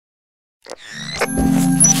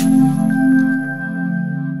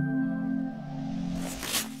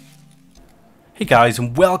Hey guys,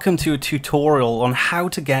 and welcome to a tutorial on how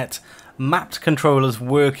to get mapped controllers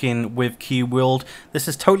working with Cube World. This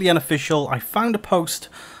is totally unofficial. I found a post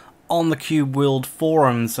on the Cube World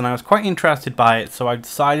forums and I was quite interested by it, so I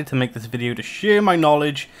decided to make this video to share my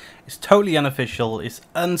knowledge. It's totally unofficial, it's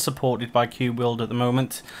unsupported by Cube World at the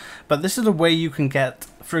moment, but this is a way you can get,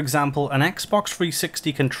 for example, an Xbox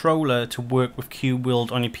 360 controller to work with Cube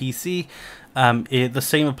World on your PC. The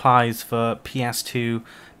same applies for PS2,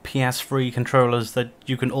 PS3 controllers that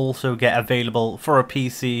you can also get available for a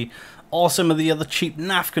PC, or some of the other cheap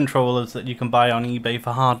NAF controllers that you can buy on eBay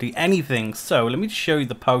for hardly anything. So let me just show you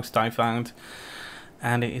the post I found,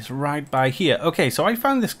 and it is right by here. Okay, so I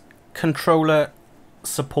found this controller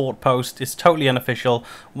support post. It's totally unofficial.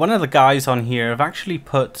 One of the guys on here have actually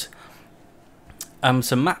put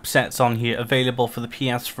some map sets on here available for the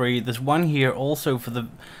PS3. There's one here also for the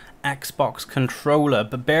Xbox controller,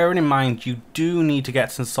 but bearing in mind you do need to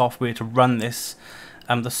get some software to run this.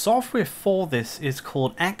 The software for this is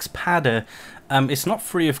called Xpadder. It's not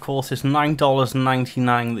free, of course. It's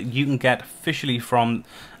 $9.99 that you can get officially from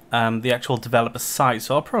the actual developer site,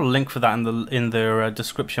 so I'll put a link for that in the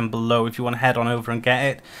description below if you want to head on over and get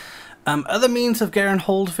it. Other means of getting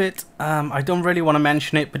hold of it, I don't really want to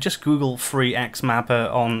mention it, but just Google free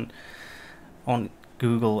Xmapper on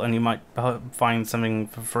Google and you might find something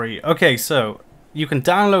for free. Okay, so you can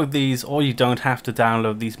download these, or you don't have to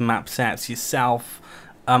download these map sets yourself.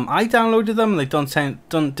 I downloaded them and they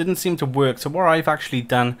didn't seem to work, so what I've actually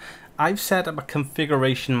done, I've set up a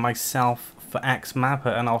configuration myself for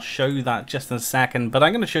Xmapper, and I'll show you that just in a second, but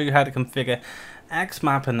I'm going to show you how to configure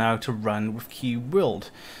Xmapper now to run with Cube World.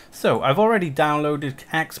 So I've already downloaded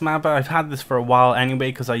Xmapper. I've had this for a while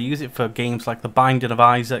anyway because I use it for games like The Binding of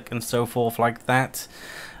Isaac and so forth like that.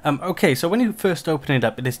 Okay, so when you first open it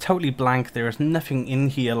up, it is totally blank. There is nothing in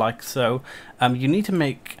here like so. You need to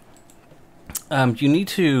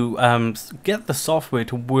get the software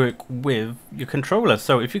to work with your controller.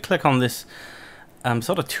 So if you click on this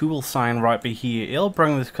sort of tool sign right by here, it'll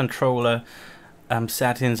bring this controller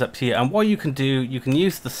settings up here, and what you can do, you can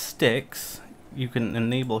use the sticks. You can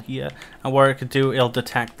enable here, and what it could do, it'll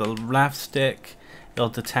detect the left stick, it'll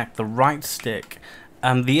detect the right stick.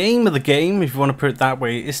 The aim of the game, if you want to put it that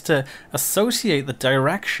way, is to associate the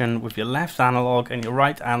direction with your left analog and your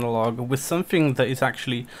right analog with something that is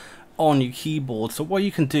actually on your keyboard. So what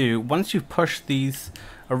you can do, once you push these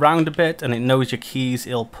around a bit and it knows your keys,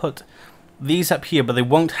 it'll put these up here, but they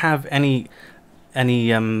won't have any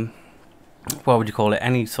what would you call it,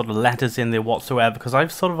 any sort of letters in there whatsoever, because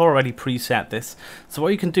I've sort of already preset this. So what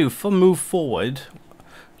you can do for move forward,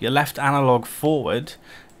 your left analog forward,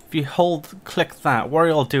 if you click that, what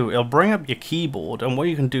it'll do, it'll bring up your keyboard, and what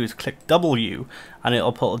you can do is click W and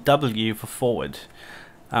it'll put a W for forward.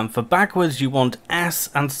 For backwards you want S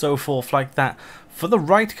and so forth like that. For the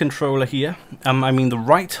right controller here, I mean the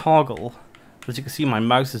right toggle, as you can see my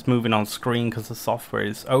mouse is moving on screen because the software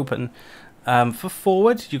is open. For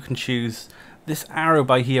forward you can choose this arrow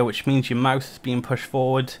by here, which means your mouse is being pushed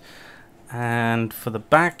forward, and for the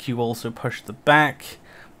back you also push the back.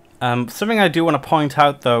 Something I do want to point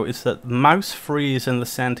out though is that mouse free is in the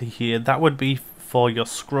center here. That would be for your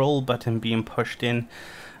scroll button being pushed in.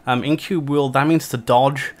 In Cube World that means to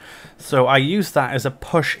dodge, so I use that as a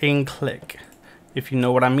push in click, if you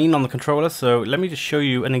know what I mean, on the controller. So let me just show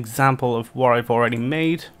you an example of what I've already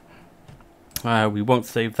made. We won't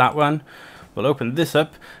save that one. We'll open this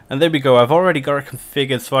up, and there we go. I've already got it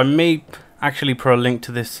configured, so I may actually put a link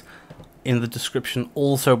to this in the description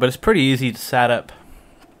also, but it's pretty easy to set up.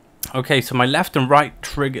 Okay, so my left and right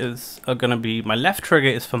triggers are going to be, my left trigger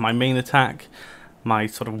is for my main attack, my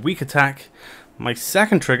sort of weak attack. My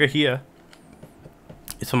second trigger here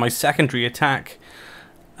is for my secondary attack.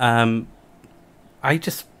 I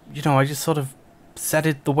just sort of set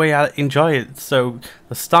it the way I enjoy it. So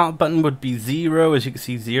the start button would be 0, as you can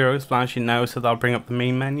see 0 is flashing now, so that'll bring up the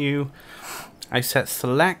main menu. I set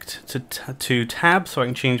select to tab so I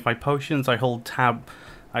can change my potions. I hold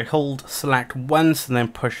select once and then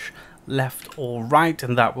push left or right,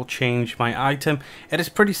 and that will change my item. It is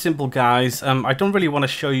pretty simple, guys. I don't really want to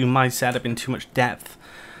show you my setup in too much depth,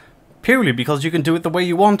 purely because you can do it the way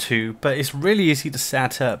you want to, but it's really easy to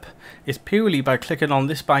set up. It's purely by clicking on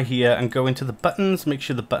this by here and go into the buttons, make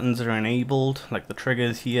sure the buttons are enabled, like the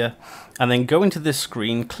triggers here, and then go into this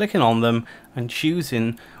screen, clicking on them and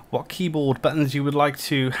choosing what keyboard buttons you would like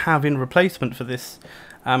to have in replacement for this.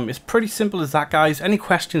 It's pretty simple as that, guys. Any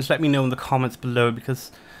questions, let me know in the comments below,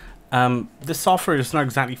 because this software is not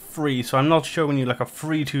exactly free, so I'm not showing you like a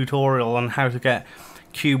free tutorial on how to get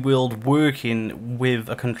Cube World working with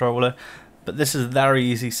a controller. but this is a very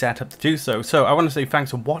easy setup to do so. So I want to say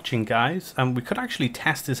thanks for watching, guys, and we could actually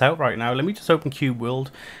test this out right now. Let me just open Cube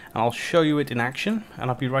World and I'll show you it in action,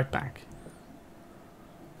 and I'll be right back.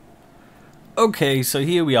 Okay, so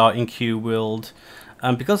here we are in Cube World.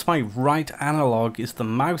 Because my right analog is the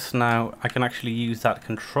mouse now, I can actually use that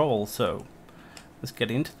control. So let's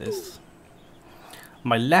get into this.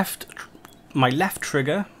 My left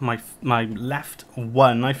trigger, my left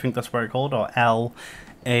one, I think that's what I called, or LA,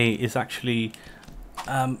 is actually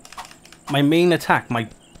my main attack, my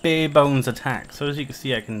bare bones attack. So as you can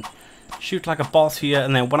see, I can shoot like a boss here,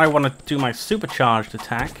 and then when I want to do my supercharged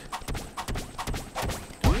attack,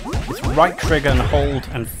 it's right trigger and hold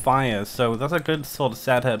and fire. So that's a good sort of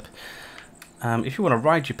setup. If you want to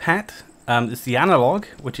ride your pet, it's the analog,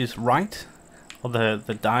 which is right, or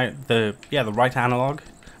the right analog.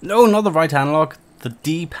 No, not the right analog. The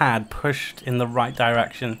D-pad pushed in the right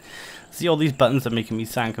direction. See, all these buttons are making me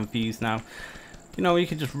sound confused now. You know, you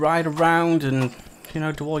can just ride around and, you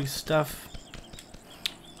know, do all your stuff.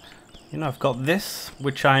 You know, I've got this,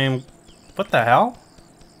 which I am... What the hell?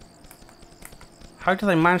 How did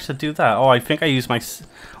I manage to do that? Oh, I think I used my...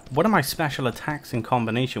 One of my special attacks in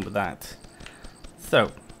combination with that.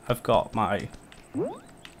 So, I've got my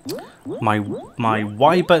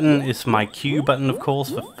Y button is my Q button, of course,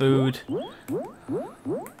 for food.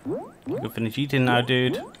 You can finish eating now,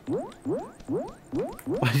 dude.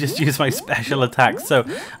 I just use my special attacks. So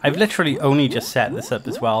I've literally only just set this up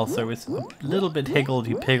as well, so it's a little bit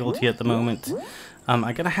higgledy-piggledy at the moment. I'm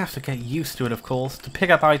gonna have to get used to it, of course. To pick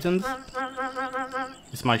up items,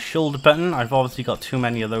 it's my shoulder button. I've obviously got too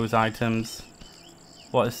many of those items.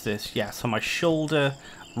 What is this? Yeah, so my shoulder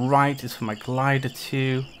right is for my glider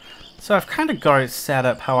too. So I've kind of got it set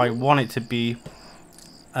up how I want it to be.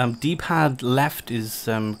 D-pad left is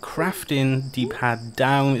crafting, D-pad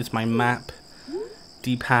down is my map,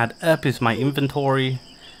 D-pad up is my inventory,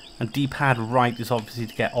 and D-pad right is obviously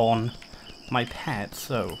to get on my pet.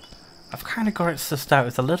 So I've kind of got it sussed out.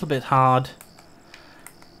 It's a little bit hard.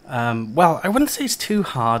 Well, I wouldn't say it's too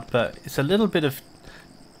hard, but it's a little bit of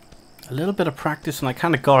practice, and I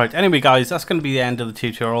kind of got it. Anyway, guys, that's going to be the end of the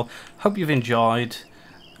tutorial. Hope you've enjoyed.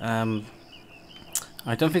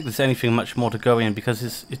 I don't think there's anything much more to go in,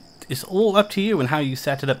 because it's all up to you and how you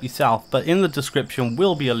set it up yourself. But in the description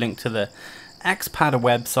will be a link to the Xpadder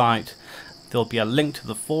website. There'll be a link to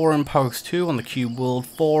the forum post too on the Cube World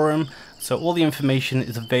forum. So all the information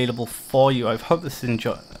is available for you. I hope this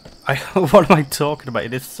what am I talking about?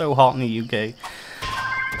 It is so hot in the UK.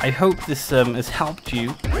 I hope this has helped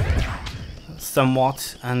you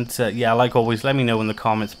somewhat, and yeah, like always, let me know in the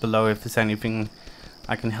comments below if there's anything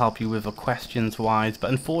I can help you with, or questions wise.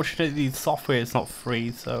 But unfortunately, the software is not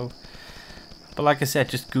free, so, but like I said,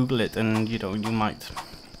 just Google it, and you know, you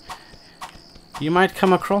might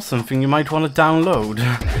come across something you might want to download.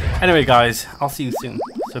 Anyway, guys, I'll see you soon,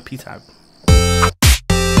 so peace out.